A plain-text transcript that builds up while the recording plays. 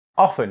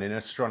Often in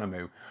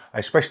astronomy,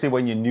 especially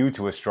when you're new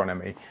to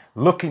astronomy,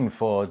 looking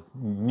for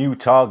new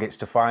targets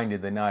to find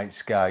in the night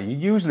sky, you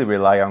usually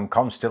rely on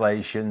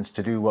constellations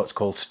to do what's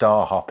called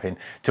star hopping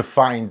to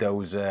find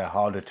those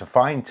harder to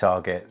find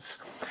targets.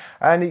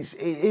 And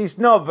it's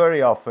not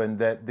very often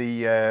that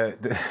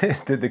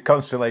the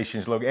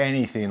constellations look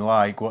anything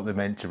like what they're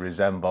meant to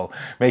resemble,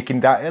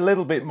 making that a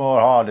little bit more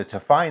harder to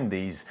find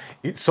these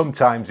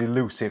sometimes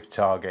elusive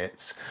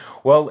targets.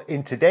 Well,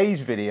 in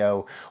today's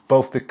video,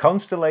 both the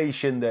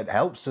constellation that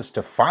helps us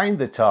to find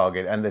the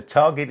target and the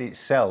target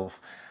itself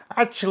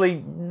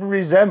actually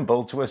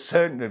resemble to a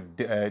certain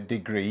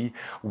degree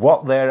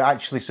what they're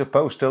actually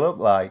supposed to look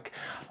like.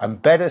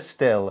 And better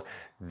still,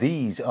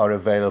 these are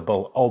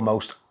available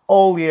almost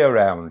all year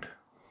round.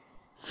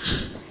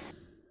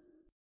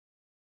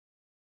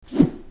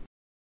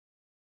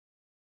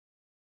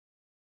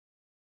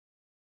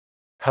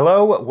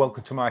 Hello,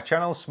 welcome to my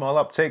channel, Small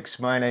Optics.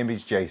 My name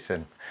is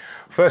Jason.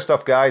 First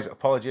off, guys,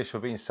 apologies for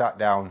being sat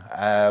down.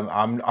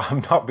 I'm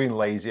not being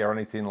lazy or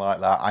anything like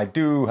that. I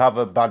do have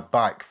a bad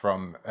back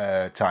from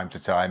time to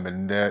time,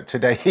 and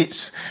today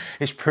it's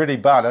pretty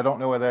bad. I don't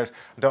know whether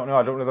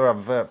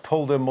I've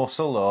pulled a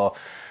muscle or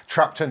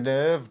trapped a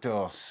nerve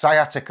or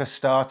sciatica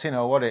starting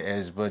or what it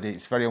is, but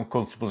it's very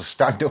uncomfortable to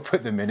stand up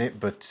at the minute.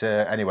 But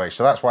anyway,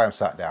 so that's why I'm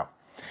sat down.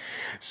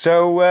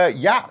 So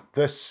yeah,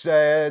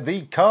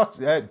 the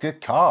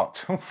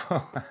cart.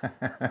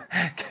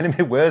 Getting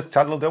my words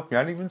tangled up. I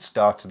haven't even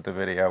started the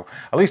video.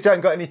 At least I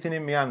haven't got anything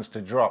in my hands to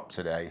drop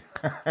today.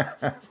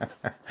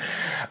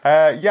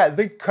 Yeah,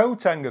 the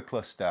Coathanger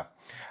cluster.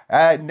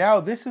 Now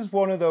this is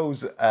one of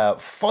those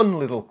fun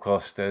little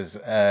clusters,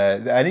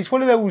 and it's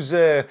one of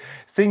those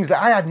things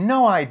that I had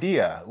no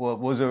idea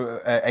was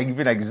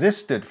even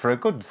existed for a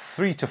good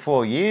 3 to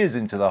 4 years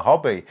into the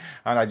hobby,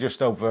 and I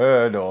just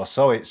overheard or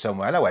saw it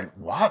somewhere, and I went,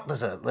 "What?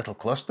 There's a little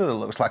cluster that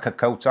looks like a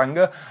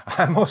Coathanger.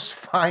 I must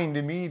find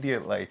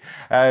immediately."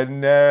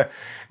 And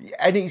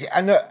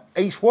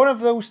it's one of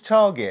those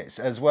targets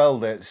as well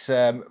that's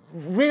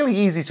really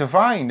easy to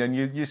find, and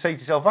you say to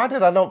yourself, how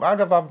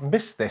have I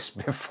missed this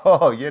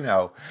before, you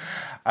know?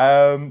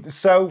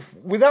 So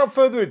without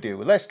further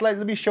ado,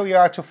 let me show you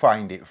how to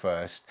find it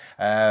first.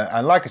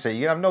 And like I say,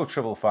 you have no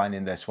trouble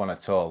finding this one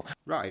at all.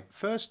 Right,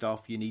 first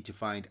off, you need to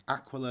find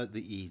Aquila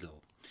the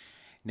Eagle.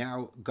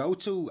 Now, go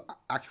to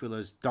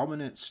Aquila's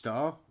dominant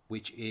star,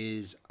 which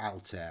is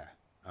Altair.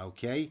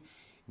 Okay,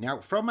 now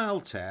from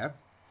Altair,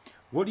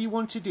 what you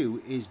want to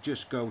do is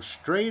just go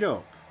straight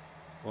up.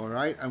 All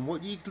right, and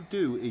what you can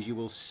do is you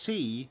will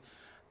see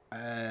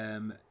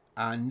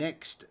our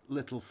next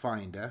little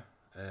finder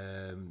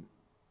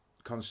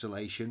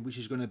constellation, which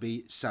is going to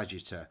be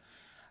Sagitta.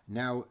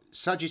 Now,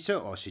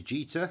 Sagitta or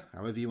Sagitta,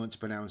 however you want to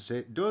pronounce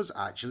it, does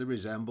actually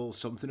resemble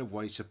something of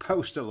what it's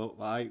supposed to look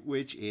like,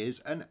 which is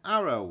an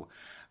arrow.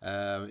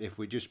 If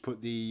we just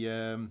put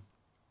the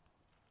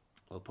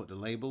we'll put the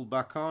label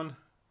back on.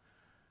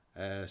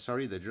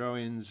 Sorry, the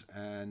drawings,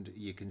 and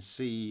you can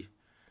see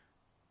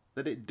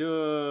that it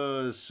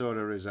does sort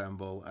of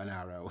resemble an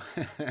arrow.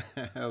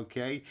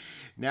 Okay,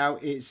 now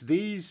it's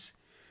these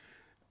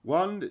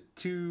 1,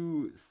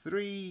 2,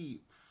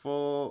 3,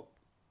 4,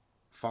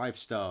 5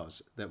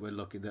 stars that we're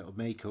looking that will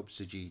make up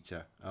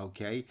Sagitta.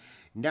 Okay,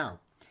 now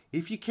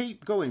if you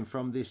keep going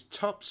from this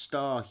top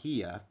star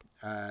here,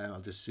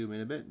 I'll just zoom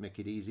in a bit, make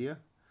it easier.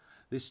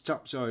 This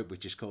top star,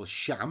 which is called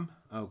Sham,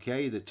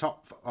 okay, the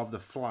top of the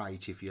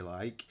flight, if you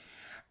like,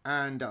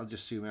 and I'll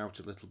just zoom out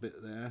a little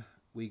bit there.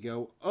 We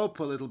go up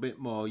a little bit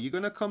more. You're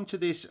going to come to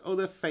this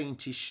other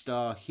faintish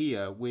star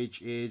here,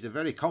 which is a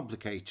very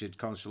complicated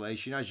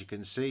constellation, as you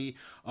can see,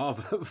 of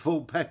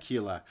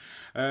Vulpecula,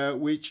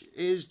 which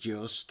is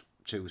just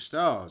 2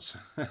 stars.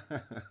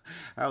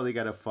 How they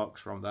get a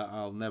fox from that,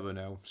 I'll never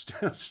know.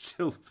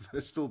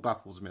 Still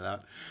baffles me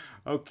that.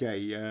 Okay,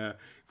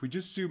 if we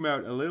just zoom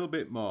out a little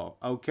bit more.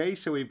 Okay,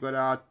 so we've got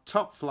our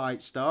top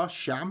flight star,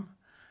 Sham,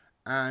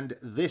 and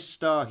this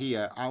star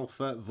here,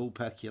 Alpha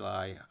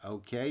Vulpeculi.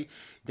 Okay,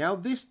 now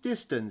this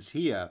distance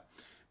here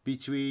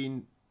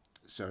between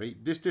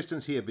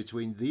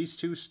these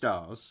 2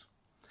 stars,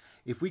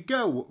 if we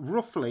go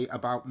roughly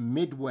about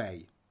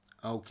midway,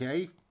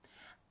 okay,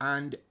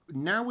 and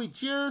now we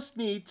just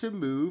need to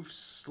move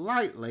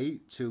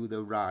slightly to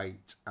the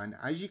right, and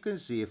as you can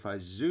see, if I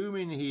zoom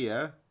in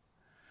here,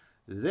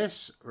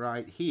 this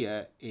right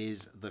here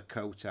is the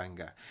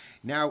Coathanger.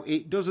 Now,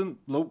 it doesn't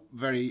look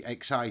very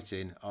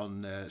exciting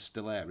on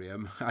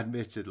Stellarium,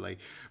 admittedly,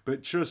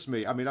 but trust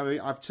me, I mean,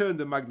 I've turned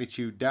the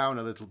magnitude down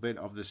a little bit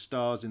of the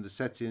stars in the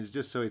settings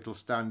just so it'll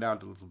stand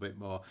out a little bit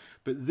more.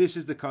 But this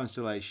is the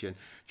constellation.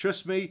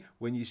 Trust me,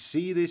 when you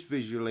see this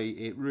visually,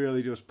 it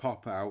really does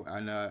pop out,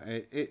 and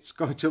it's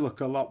going to look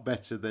a lot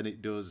better than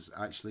it does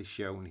actually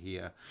shown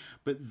here.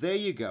 But there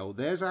you go.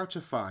 There's how to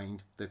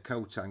find the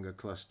Coathanger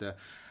cluster.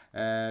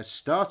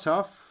 Start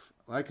off,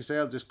 like I say,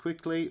 I'll just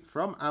quickly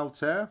from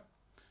Altair.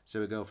 So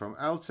we go from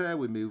Altair,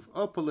 we move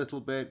up a little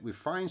bit, we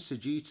find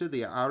Sagitta,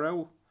 the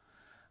arrow,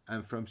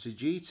 and from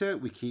Sagitta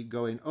we keep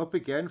going up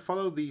again.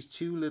 Follow these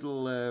 2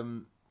 little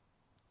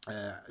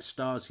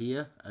stars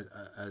here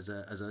as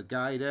a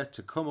guider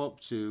to come up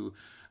to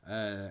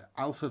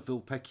Alpha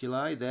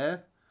Vulpeculi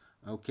there.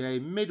 Okay,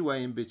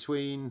 midway in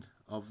between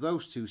of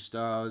those two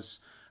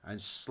stars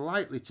and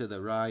slightly to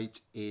the right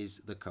is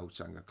the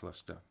Kotanga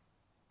cluster.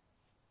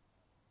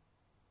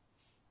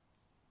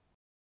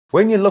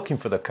 When you're looking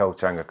for the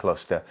Kotanga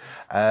cluster,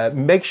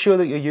 make sure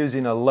that you're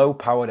using a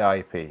low-powered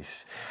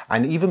eyepiece.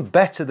 And even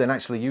better than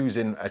actually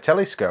using a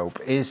telescope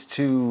is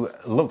to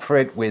look for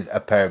it with a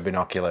pair of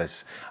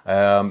binoculars.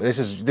 This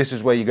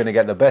is where you're going to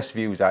get the best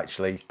views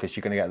actually, because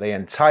you're going to get the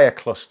entire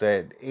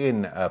cluster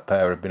in a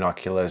pair of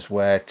binoculars,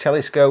 where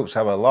telescopes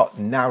have a lot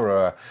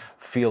narrower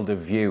field of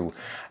view.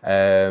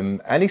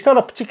 And it's not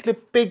a particularly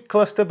big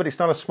cluster, but it's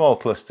not a small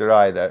cluster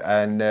either,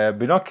 and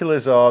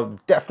binoculars are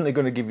definitely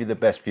going to give you the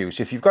best view.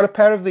 So if you've got a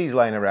pair of these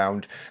lying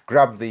around,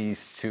 grab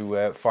these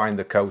to find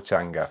the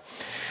Kotanga.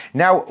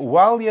 Now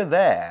while you're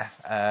there,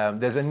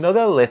 there's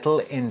another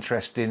little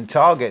interesting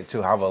target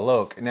to have a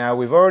look. Now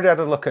we've already had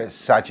a look at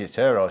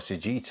Sagitta or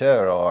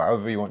Sagitta or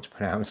however you want to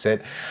pronounce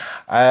it.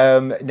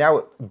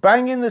 Now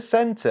bang in the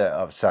center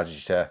of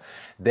Sagitta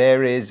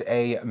there is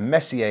a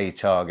Messier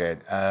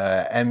target,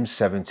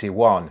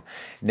 M71.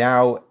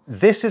 Now,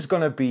 this is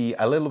going to be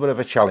a little bit of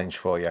a challenge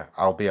for you,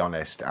 I'll be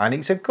honest. And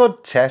it's a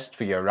good test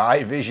for your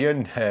eye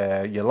vision,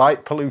 your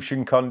light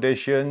pollution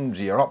conditions,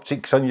 your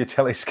optics on your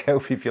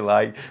telescope, if you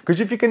like. Because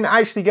if you can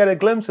actually get a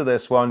glimpse of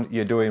this one,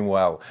 you're doing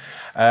well.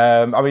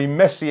 I mean,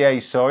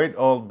 Messier saw it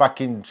all back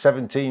in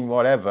 17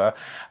 whatever,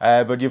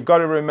 but you've got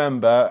to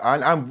remember,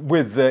 and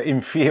with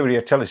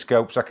inferior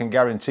telescopes, I can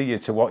guarantee you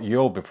to what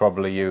you'll be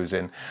probably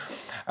using.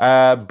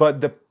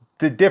 But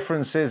the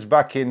difference is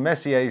back in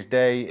Messier's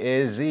day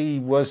is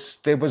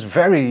there was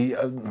very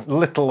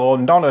little or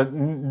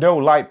no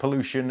light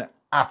pollution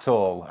at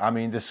all. I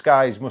mean, the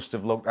skies must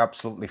have looked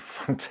absolutely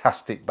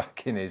fantastic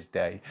back in his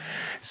day.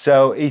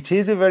 So it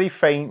is a very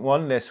faint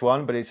one, this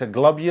one, but it's a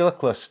globular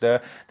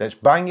cluster that's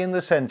bang in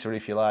the center,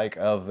 if you like,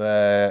 of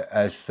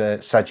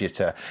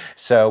Sagitta.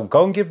 So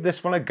go and give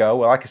this one a go.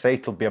 Well, like I say,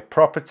 it'll be a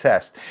proper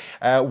test.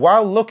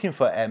 While looking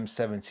for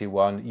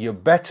M71, you're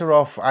better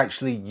off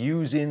actually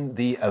using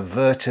the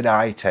averted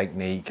eye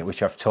technique,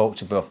 which I've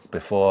talked about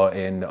before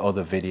in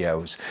other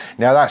videos.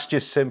 Now, that's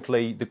just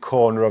simply the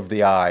corner of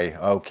the eye,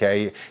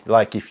 okay?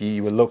 Like if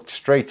you looked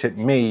straight at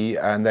me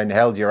and then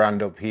held your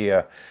hand up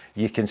here,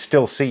 you can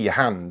still see your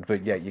hand,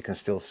 but yet you can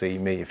still see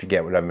me, if you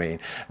get what I mean.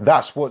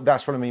 That's what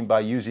I mean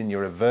by using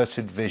your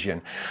averted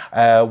vision.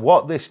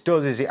 What this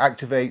does is it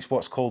activates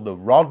what's called the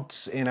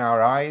rods in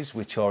our eyes,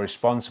 which are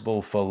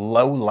responsible for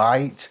low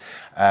light,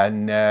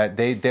 and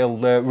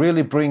they'll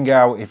really bring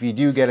out, if you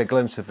do get a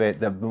glimpse of it,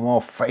 the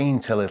more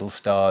fainter little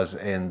stars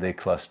in the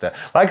cluster.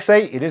 Like I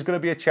say, it is going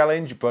to be a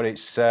challenge, but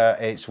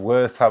it's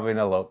worth having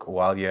a look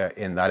while you're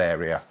in that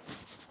area.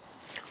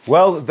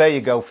 Well, there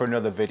you go for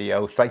another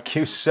video. Thank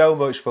you so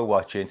much for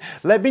watching.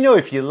 Let me know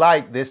if you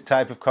like this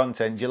type of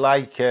content. Do you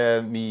like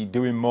me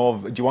doing more?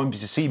 Do you want me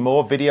to see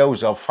more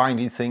videos of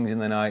finding things in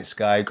the night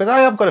sky? Because I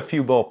have got a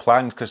few more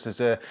planned, because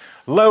there's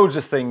loads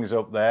of things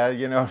up there,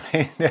 you know what I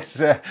mean? There's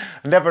a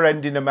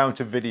never-ending amount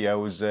of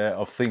videos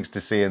of things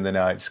to see in the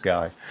night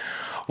sky.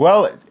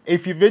 Well,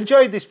 if you've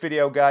enjoyed this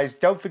video, guys,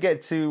 don't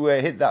forget to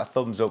hit that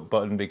thumbs up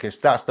button, because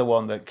that's the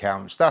one that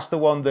counts. That's the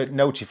one that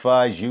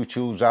notifies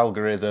YouTube's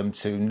algorithm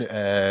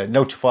to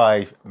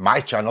notify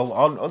my channel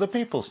on other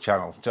people's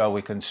channel, so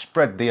we can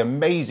spread the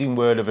amazing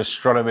word of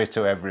astronomy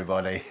to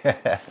everybody.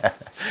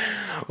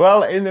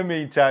 Well, in the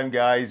meantime,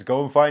 guys,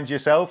 go and find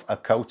yourself a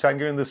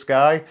Kotanga in the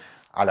sky,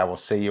 and I will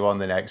see you on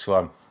the next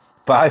one.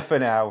 Bye for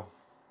now.